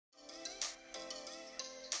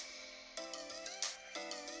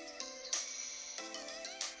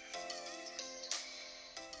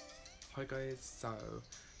Hi guys, so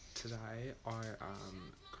today I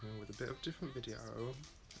am coming with a bit of a different video.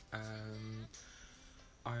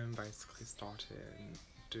 I'm basically starting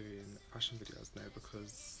doing fashion videos now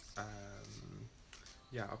because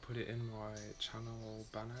yeah, I put it in my channel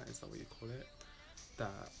banner, is that what you call it,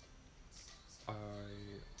 that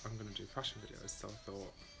I'm gonna do fashion videos, so I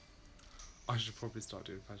thought I should probably start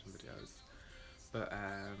doing fashion videos. But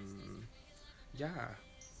yeah,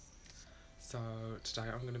 so today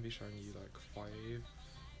I'm gonna be showing you like 5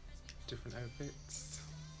 different outfits.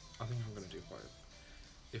 I think I'm gonna do 5.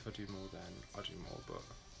 If I do more, then I'll do more, but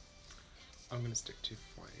I'm gonna stick to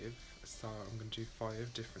 5. So I'm gonna do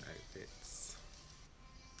 5 different outfits.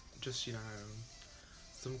 Just, you know,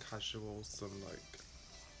 some casual, some like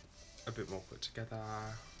a bit more put together.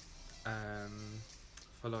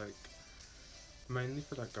 For like, mainly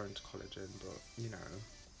for like going to college in, but you know,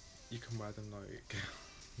 you can wear them like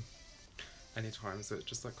anytime. So it's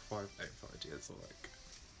just like 5 outfit ideas, or like,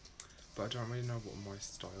 but I don't really know what my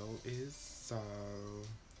style is, so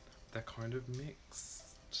they're kind of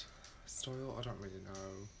mixed style. I don't really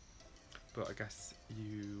know, but I guess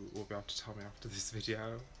you will be able to tell me after this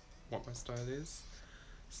video what my style is.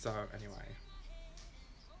 So anyway,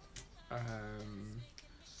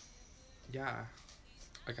 yeah,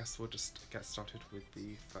 I guess we'll just get started with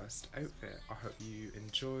the first outfit. I hope you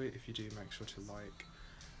enjoy. If you do, make sure to like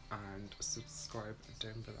and subscribe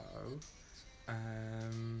down below.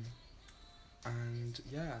 And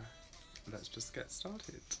yeah, let's just get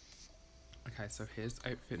started. Okay, so here's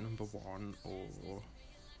outfit number 1, or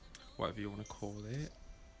whatever you want to call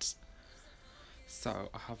it. So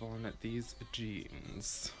I have on these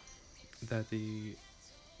jeans. They're the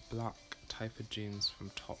black type of jeans from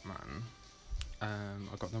Topman.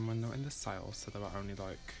 I got them when they were in the sale, so they were only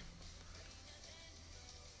like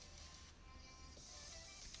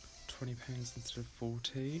 £20 instead of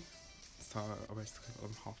 40. So I basically got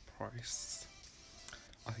them half price.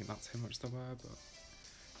 I think that's how much they were, but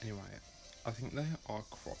anyway, I think they are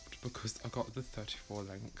cropped because I got the 34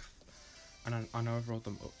 length, and I know I've rolled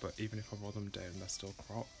them up, but even if I roll them down, they're still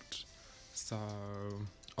cropped. So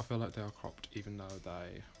I feel like they are cropped even though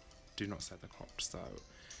they do not say they're cropped. So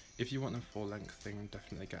if you want them full length, then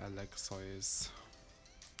definitely get a leg size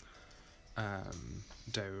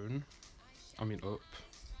down, I mean up,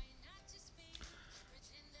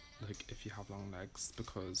 like if you have long legs,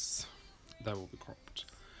 because they will be cropped.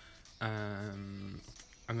 And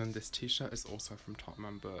then this t-shirt is also from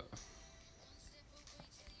Topman, but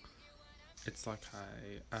it's like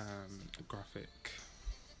a graphic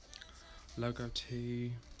logo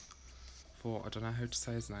tee for, I don't know how to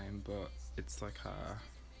say his name, but it's like a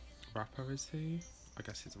rapper, is he? I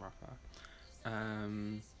guess he's a rapper.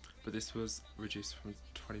 But this was reduced from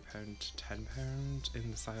 £20 to £10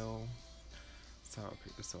 in the sale, so I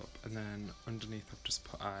picked this up. And then underneath I've just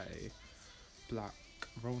put a black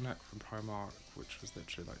roll neck from Primark, which was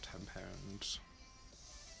literally like £10,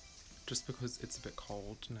 just because it's a bit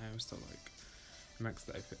cold now, so like it makes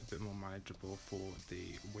the outfit a bit more manageable for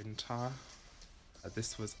the winter.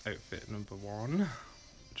 This was outfit number 1,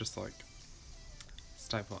 just like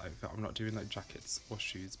staple outfit. I'm not doing like jackets or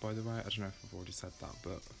shoes, by the way. I don't know if I've already said that,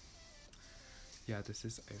 but yeah, this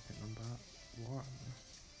is outfit number 1.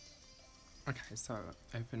 Okay, so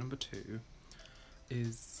outfit number 2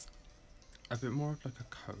 is a bit more of like a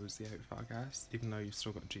cozy outfit, I guess, even though you've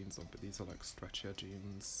still got jeans on, but these are like stretchier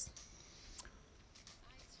jeans.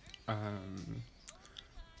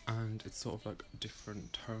 And it's sort of like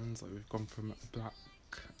different tones, like we've gone from black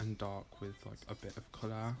and dark with like a bit of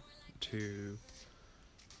colour to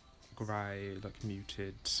grey, like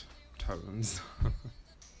muted tones.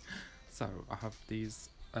 So I have these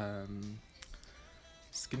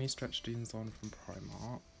skinny stretch jeans on from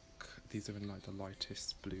Primark. These are in like the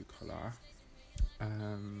lightest blue colour.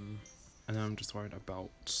 And then I'm just wearing a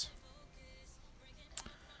belt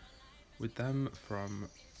with them from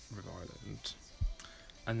River Island.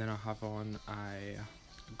 And then I have on a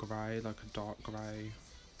grey, like a dark grey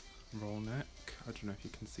roll neck. I don't know if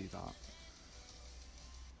you can see that.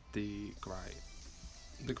 The grey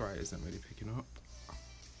isn't really picking up.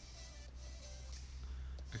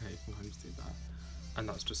 Okay, you can kind of see that. And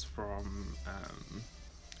that's just from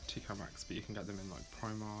TK Maxx, but you can get them in like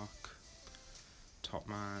Primark,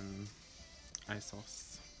 Topman,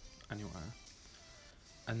 ASOS, anywhere.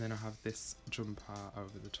 And then I have this jumper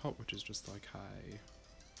over the top, which is just like a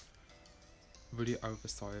really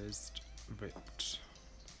oversized, ripped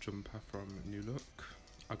jumper from New Look.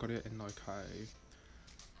 I got it in like a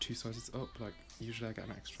 2 sizes up. Like usually I get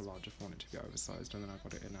an extra large if I want it to be oversized, and then I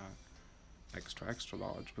got it in a extra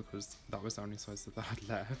large because that was the only size that I had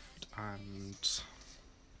left, and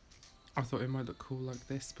I thought it might look cool like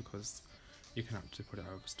this because you can actually put it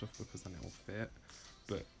over stuff because then it will fit,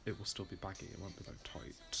 but it will still be baggy, it won't be like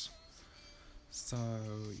tight. So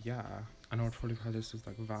yeah, and I would probably pair this with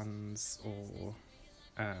like Vans or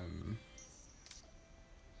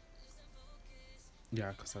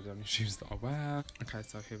yeah, because they're the only shoes that I wear. Okay,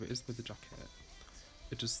 so here it is with the jacket.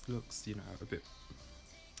 It just looks, you know, a bit,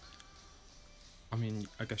 I mean,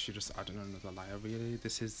 I guess you're just adding another layer really.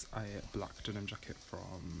 This is a black denim jacket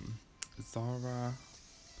from Zara.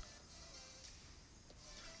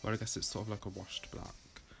 Well, I guess it's sort of like a washed black.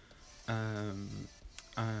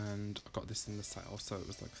 And I got this in the sale, so it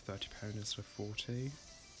was like £30 instead of 40.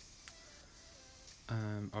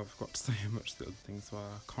 I forgot to say how much the other things were.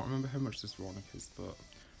 Can't remember how much this Roanoke is, but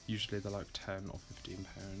usually they're like £10 or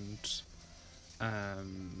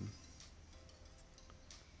 £15.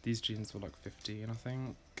 These jeans were like 15, I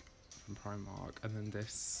think, from Primark, and then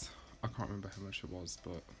this, I can't remember how much it was,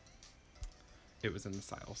 but it was in the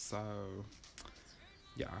sale, so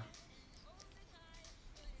yeah.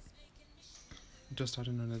 Just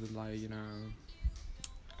adding another layer, you know,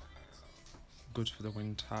 good for the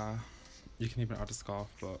winter. You can even add a scarf,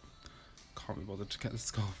 but can't be bothered to get the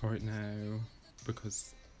scarf right now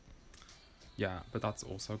because, yeah, but that's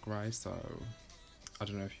also grey, so I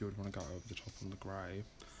don't know if you would want to go over the top on the grey.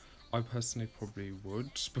 I personally probably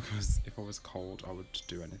would, because if I was cold I would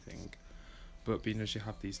do anything, but being as you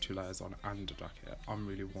have these two layers on and a jacket, I'm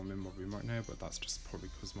really warm in my room right now, but that's just probably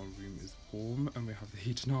because my room is warm and we have the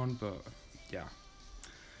heating on, but yeah.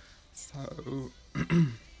 So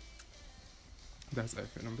there's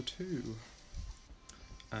outfit number 2.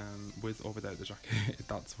 With or without the jacket.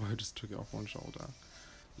 That's why I just took it off one shoulder.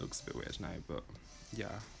 Looks a bit weird now, but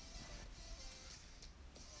yeah.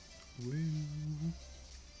 Woo.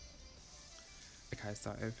 Okay,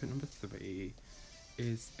 so outfit number 3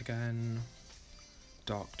 is again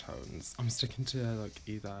dark tones. I'm sticking to like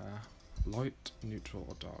either light, neutral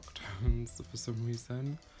or dark tones for some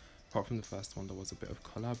reason. Apart from the first one there was a bit of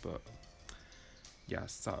colour, but yeah,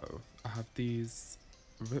 so I have these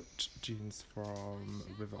ripped jeans from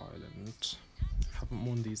River Island. Haven't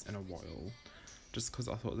worn these in a while just because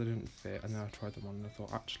I thought they didn't fit, and then I tried them on and I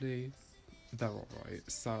thought actually they're alright.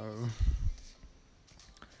 So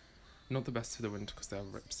not the best for the winter because they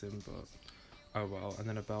have rips in, but oh well. And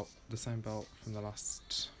then a belt, the same belt from the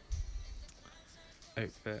last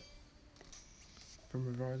outfit from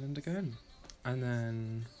River Island again. And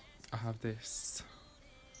then I have this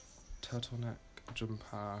turtleneck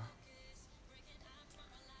jumper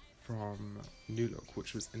from New Look,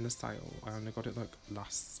 which was in the sale. I only got it like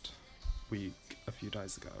last week, a few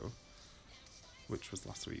days ago, which was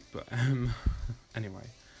last week, but anyway.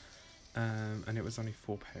 And it was only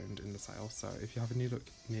 £4 in the sale, so if you have a New Look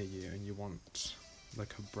near you and you want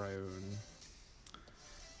like a brown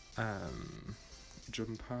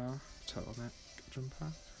jumper, turtleneck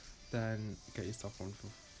jumper, then get yourself one for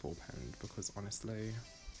 £4 because honestly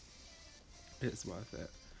it's worth it.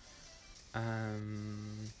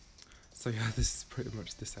 So yeah, this is pretty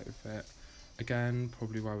much this outfit. Again,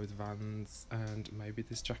 probably wear with Vans, and maybe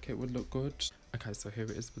this jacket would look good. Okay, so here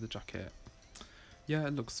it is with the jacket. Yeah,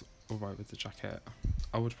 it looks alright with the jacket.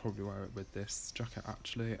 I would probably wear it with this jacket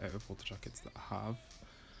actually, out of all the jackets that I have,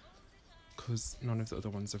 because none of the other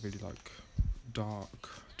ones are really like dark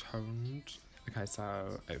toned. Okay,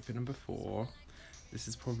 so outfit number 4. This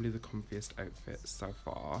is probably the comfiest outfit so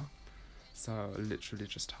far. So I literally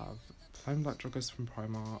just have plain black joggers from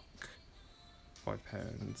Primark,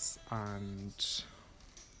 £5, and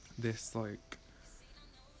this like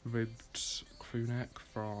ribbed crew neck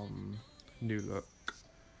from New Look,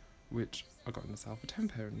 which I got in the sale for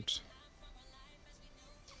 £10.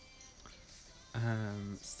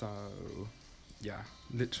 So yeah,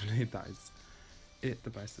 literally that is it, the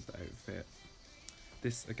base of the outfit.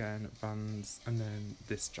 This again, Vans, and then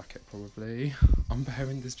this jacket probably. I'm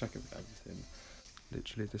pairing this jacket with everything.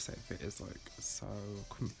 Literally this outfit is like so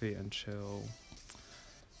comfy and chill,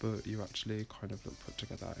 but you actually kind of look put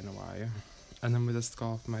together in a way. And then with a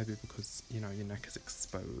scarf maybe because, you know, your neck is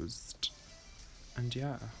exposed. And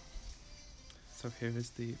yeah. So here is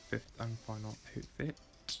the 5th and final outfit.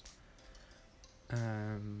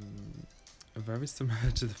 Very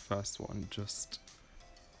similar to the first one, just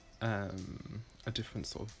a different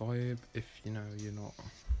sort of vibe if, you know, you're not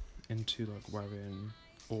into like wearing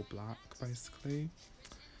all black basically.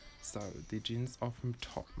 So the jeans are from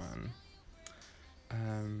Topman.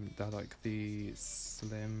 They're like the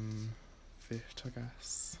slim fit, I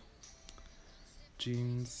guess,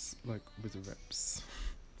 jeans like with the rips.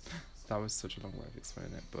 That was such a long way of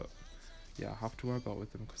explaining it, but yeah, I have to wear a belt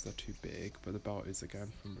with them because they're too big, but the belt is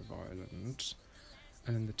again from River Island.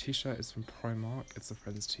 And then the t-shirt is from Primark. It's a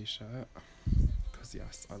Friends t-shirt, because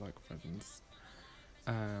yes, I like Friends.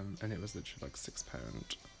 And it was literally like £6.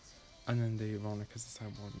 And then the Veronica is the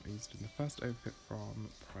same one I used in the first outfit from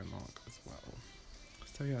Primark as well.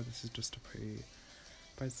 So yeah, this is just a pretty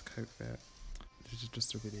basic outfit. This is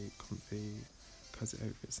just a really comfy, cozy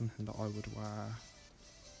outfit, something that I would wear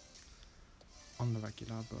on the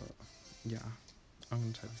regular. But yeah, I'm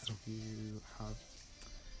going to take this off. You have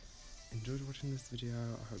enjoyed watching this video.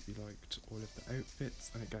 I hope you liked all of the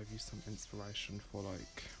outfits and it gave you some inspiration for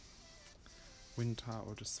like winter,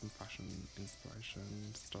 or just some fashion inspiration,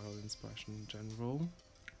 style inspiration in general.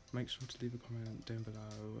 Make sure to leave a comment down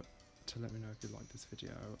below to let me know if you like this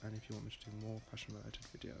video and if you want me to do more fashion related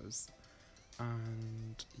videos.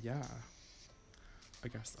 And yeah, I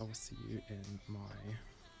guess I will see you in my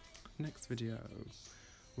next video,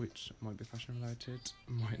 which might be fashion related,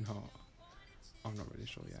 might not. I'm not really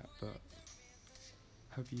sure yet, but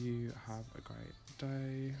hope you have a great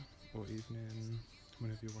day or evening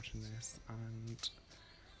whenever you're watching this, and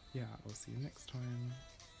yeah, I'll see you next time.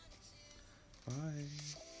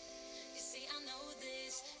 Bye.